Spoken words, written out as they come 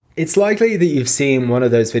It's likely that you've seen one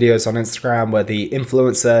of those videos on Instagram where the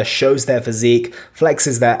influencer shows their physique,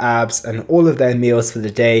 flexes their abs, and all of their meals for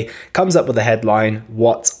the day, comes up with a headline,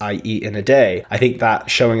 "What I eat in a day." I think that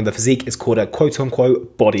showing the physique is called a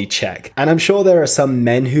quote-unquote body check. And I'm sure there are some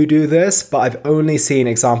men who do this, but I've only seen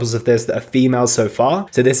examples of this that are females so far,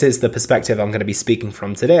 so this is the perspective I'm going to be speaking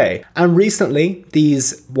from today. And recently,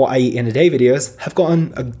 these "What I eat in a day" videos have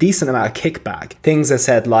gotten a decent amount of kickback. Things are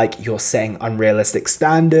said like, you're setting unrealistic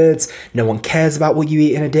standards, no one cares about what you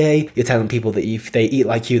eat in a day, you're telling people that if they eat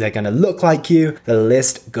like you, they're going to look like you, the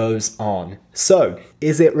list goes on. So,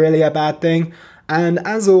 is it really a bad thing? And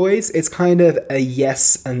as always, it's kind of a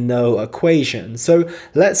yes and no equation. So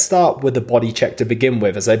let's start with the body check to begin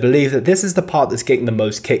with, as I believe that this is the part that's getting the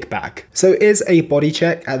most kickback. So is a body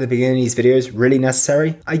check at the beginning of these videos really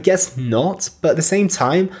necessary? I guess not, but at the same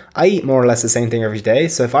time, I eat more or less the same thing every day.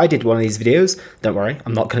 So if I did one of these videos, don't worry,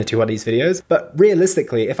 I'm not going to do one of these videos. But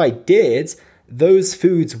realistically, if I did, those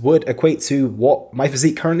foods would equate to what my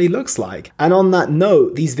physique currently looks like. And on that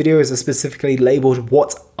note, these videos are specifically labeled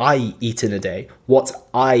 "What I eat in a day," what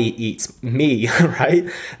I eat, me, right?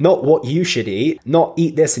 Not what you should eat, not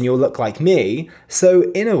eat this and you'll look like me. So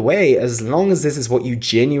in a way, as long as this is what you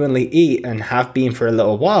genuinely eat and have been for a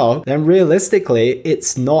little while, then realistically,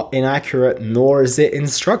 it's not inaccurate nor is it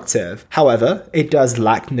instructive. However, it does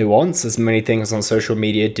lack nuance, as many things on social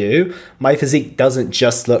media do. My physique doesn't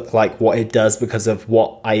just look like what it does because of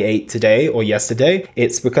what I ate today or yesterday.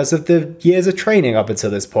 It's because of the years of training up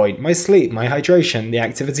until this point, my sleep, my hydration, the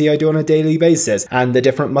activity I do on a daily basis, and the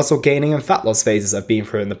different muscle gaining and fat loss phases I've been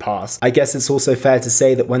through in the past. I guess it's also fair to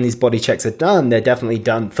say that when these body checks are done, they're definitely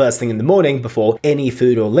done first thing in the morning before any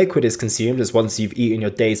food or liquid is consumed, as once you've eaten your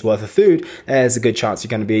day's worth of food, there's a good chance you're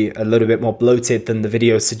going to be a little bit more bloated than the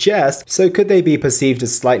videos suggest. So could they be perceived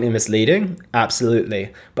as slightly misleading? Absolutely.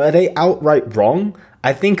 But are they outright wrong?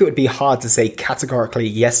 I think it would be hard to say categorically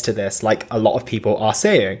yes to this like a lot of people are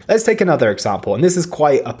saying. Let's take another example, and this is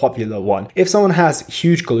quite a popular one. If someone has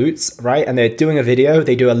huge glutes, right, and they're doing a video,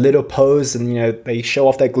 they do a little pose and, they show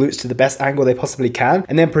off their glutes to the best angle they possibly can,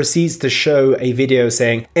 and then proceeds to show a video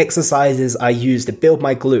saying, "Exercises I use to build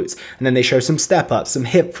my glutes," and then they show some step ups, some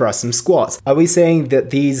hip thrusts, some squats. Are we saying that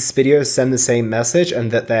these videos send the same message and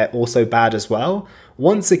that they're also bad as well?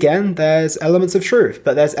 Once again, there's elements of truth,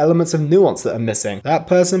 but there's elements of nuance that are missing. That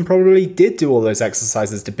person probably did do all those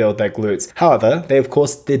exercises to build their glutes. However, they of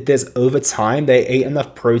course did this over time. They ate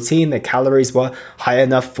enough protein, their calories were high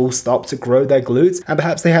enough full stop to grow their glutes, and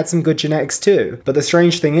perhaps they had some good genetics too. But the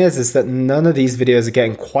strange thing is that none of these videos are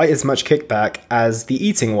getting quite as much kickback as the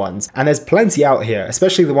eating ones. And there's plenty out here,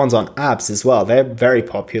 especially the ones on abs as well. They're very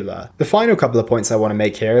popular. The final couple of points I want to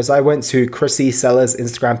make here is I went to Chrissy Seller's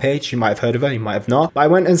Instagram page. You might have heard of her, you might have not. But I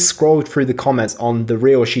went and scrolled through the comments on the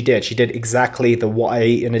reel she did. She did exactly the "What I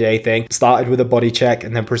eat in a day" thing. Started with a body check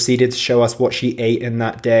and then proceeded to show us what she ate in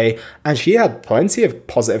that day. And she had plenty of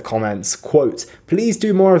positive comments. Quote, "Please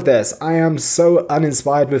do more of this. I am so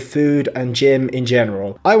uninspired with food and gym in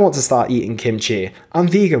general. I want to start eating kimchi. I'm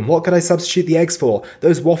vegan. What could I substitute the eggs for?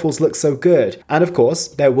 Those waffles look so good." And of course,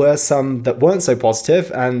 there were some that weren't so positive.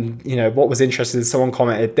 And, what was interesting is someone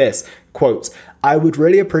commented this, quote, "I would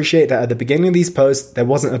really appreciate that at the beginning of these posts, there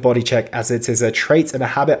wasn't a body check, as it is a trait and a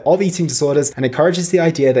habit of eating disorders and encourages the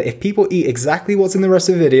idea that if people eat exactly what's in the rest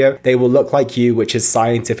of the video, they will look like you, which is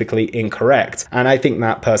scientifically incorrect." And I think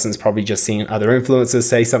that person's probably just seen other influencers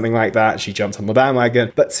say something like that. She jumped on the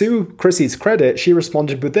bandwagon. But to Chrissy's credit, she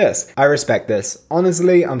responded with this: "I respect this.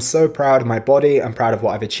 Honestly, I'm so proud of my body. I'm proud of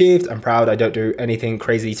what I've achieved. I'm proud I don't do anything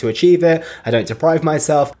crazy to achieve it. I don't deprive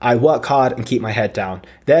myself. I work hard and keep my head down.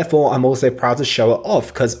 Therefore, I'm also proud to show it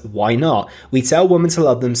off, because why not? We tell women to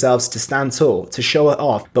love themselves, to stand tall, to show it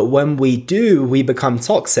off, but when we do, we become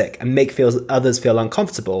toxic and make others feel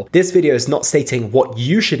uncomfortable. This video is not stating what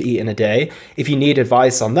you should eat in a day. If you need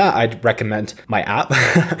advice on that, I'd recommend my app.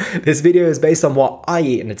 This video is based on what I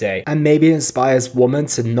eat in a day, and maybe it inspires women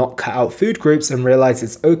to not cut out food groups and realize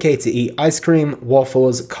it's okay to eat ice cream,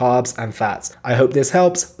 waffles, carbs, and fats. I hope this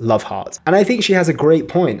helps. Love, heart." And I think she has a great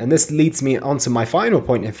point, and this leads me on to my final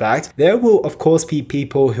point. In fact, there will of course be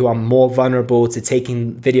people who are more vulnerable to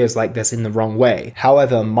taking videos like this in the wrong way.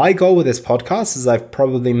 However, my goal with this podcast, as I've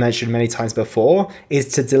probably mentioned many times before, is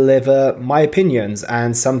to deliver my opinions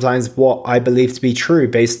and sometimes what I believe to be true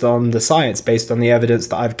based on the science, based on the evidence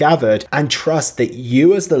that I've gathered, and trust that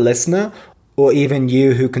you as the listener, or even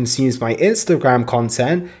you who consumes my Instagram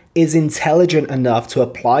content, is intelligent enough to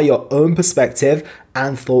apply your own perspective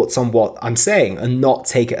and thoughts on what I'm saying and not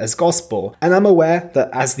take it as gospel. And I'm aware that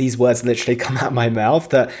as these words literally come out of my mouth,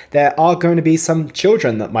 that there are going to be some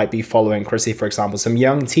children that might be following Chrissy, for example, some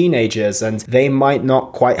young teenagers, and they might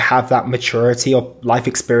not quite have that maturity or life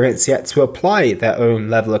experience yet to apply their own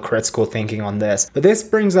level of critical thinking on this. But this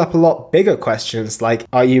brings up a lot bigger questions like,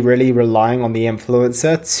 are you really relying on the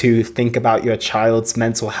influencer to think about your child's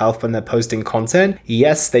mental health when they're posting content?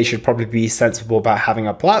 Yes, they should probably be sensible about having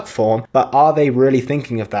a platform, but are they really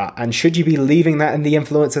thinking of that? And should you be leaving that in the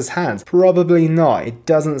influencer's hands? Probably not. It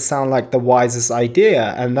doesn't sound like the wisest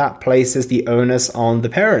idea, and that places the onus on the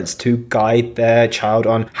parents to guide their child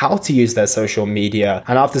on how to use their social media.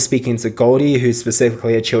 And after speaking to Goldie, who's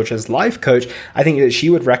specifically a children's life coach, I think that she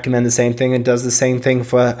would recommend the same thing and does the same thing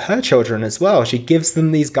for her children as well. She gives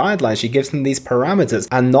them these guidelines, she gives them these parameters.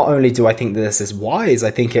 And not only do I think that this is wise,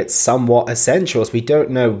 I think it's somewhat essential, as we don't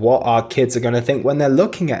know what our kids are going to think when they're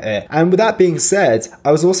looking at it. And with that being said,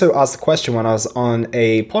 I was also asked the question when I was on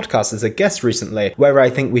a podcast as a guest recently, whether I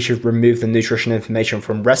think we should remove the nutrition information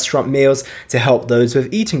from restaurant meals to help those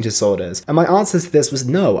with eating disorders. And my answer to this was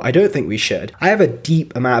no, I don't think we should. I have a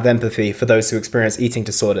deep amount of empathy for those who experience eating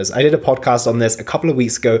disorders. I did a podcast on this a couple of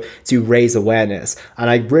weeks ago to raise awareness, and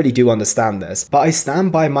I really do understand this. But I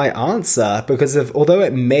stand by my answer because although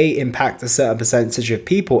it may impact a certain percentage of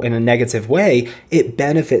people in a negative way, it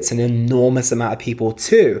benefits an enormous amount of people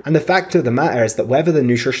too. And the fact of the matter is that whether the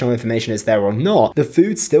nutritional information is there or not, the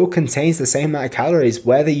food still contains the same amount of calories,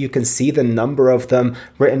 whether you can see the number of them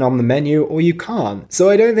written on the menu or you can't. So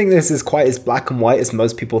I don't think this is quite as black and white as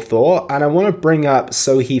most people thought. And I want to bring up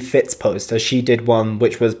So He Fits post, as she did one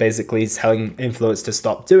which was basically telling influencers to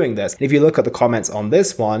stop doing this. And if you look at the comments on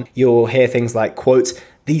this one, you'll hear things like, quote,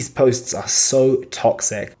 "These posts are so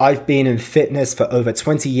toxic. I've been in fitness for over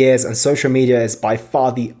 20 years and social media is by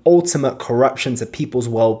far the ultimate corruption to people's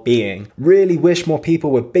well-being. Really wish more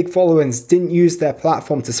people with big followings didn't use their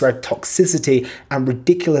platform to spread toxicity and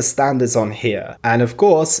ridiculous standards on here." And of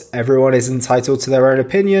course, everyone is entitled to their own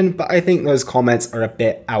opinion, but I think those comments are a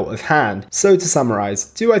bit out of hand. So to summarize,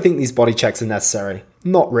 do I think these body checks are necessary?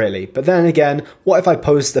 Not really. But then again, what if I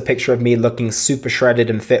post a picture of me looking super shredded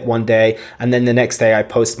and fit one day, and then the next day I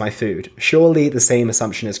post my food? Surely the same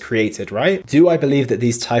assumption is created, right? Do I believe that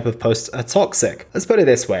these type of posts are toxic? Let's put it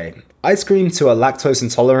this way. Ice cream to a lactose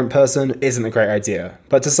intolerant person isn't a great idea,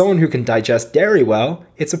 but to someone who can digest dairy well,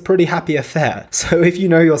 it's a pretty happy affair. So if you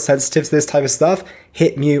know you're sensitive to this type of stuff,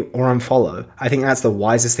 hit mute or unfollow. I think that's the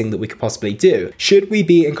wisest thing that we could possibly do. Should we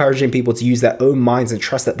be encouraging people to use their own minds and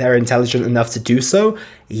trust that they're intelligent enough to do so?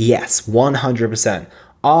 Yes, 100%.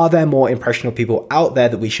 Are there more impressionable people out there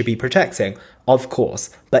that we should be protecting? Of course.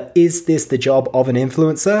 But is this the job of an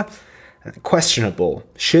influencer? Questionable.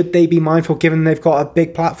 Should they be mindful given they've got a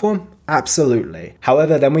big platform? Absolutely.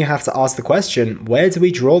 However, then we have to ask the question, where do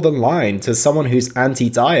we draw the line? To someone who's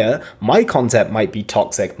anti-diet, my content might be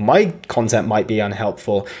toxic, my content might be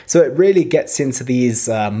unhelpful. So it really gets into these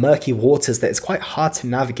murky waters that it's quite hard to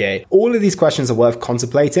navigate. All of these questions are worth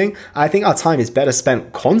contemplating. I think our time is better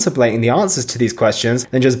spent contemplating the answers to these questions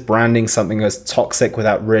than just branding something as toxic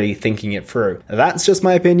without really thinking it through. That's just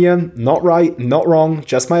my opinion. Not right, not wrong,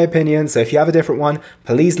 just my opinion. So if you have a different one,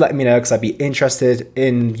 please let me know, because I'd be interested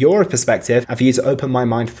in your perspective and for you to open my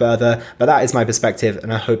mind further. But that is my perspective,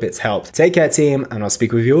 and I hope it's helped. Take care, team, and I'll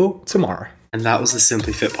speak with you all tomorrow. And that was the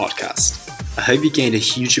Simply Fit podcast. I hope you gained a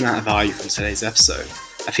huge amount of value from today's episode.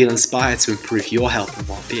 I feel inspired to improve your health and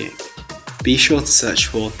well-being. Be sure to search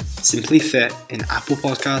for Simply Fit in Apple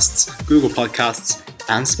Podcasts, Google Podcasts,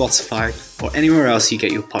 and Spotify, or anywhere else you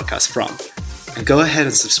get your podcast from. And go ahead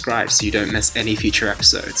and subscribe so you don't miss any future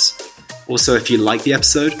episodes. Also, if you like the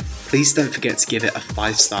episode, please don't forget to give it a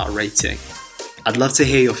 5-star rating. I'd love to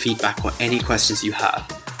hear your feedback or any questions you have.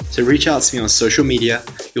 So reach out to me on social media.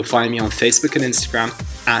 You'll find me on Facebook and Instagram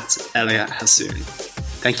at Elliot Hassoun.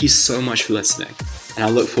 Thank you so much for listening, and I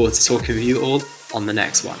look forward to talking with you all on the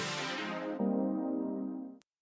next one.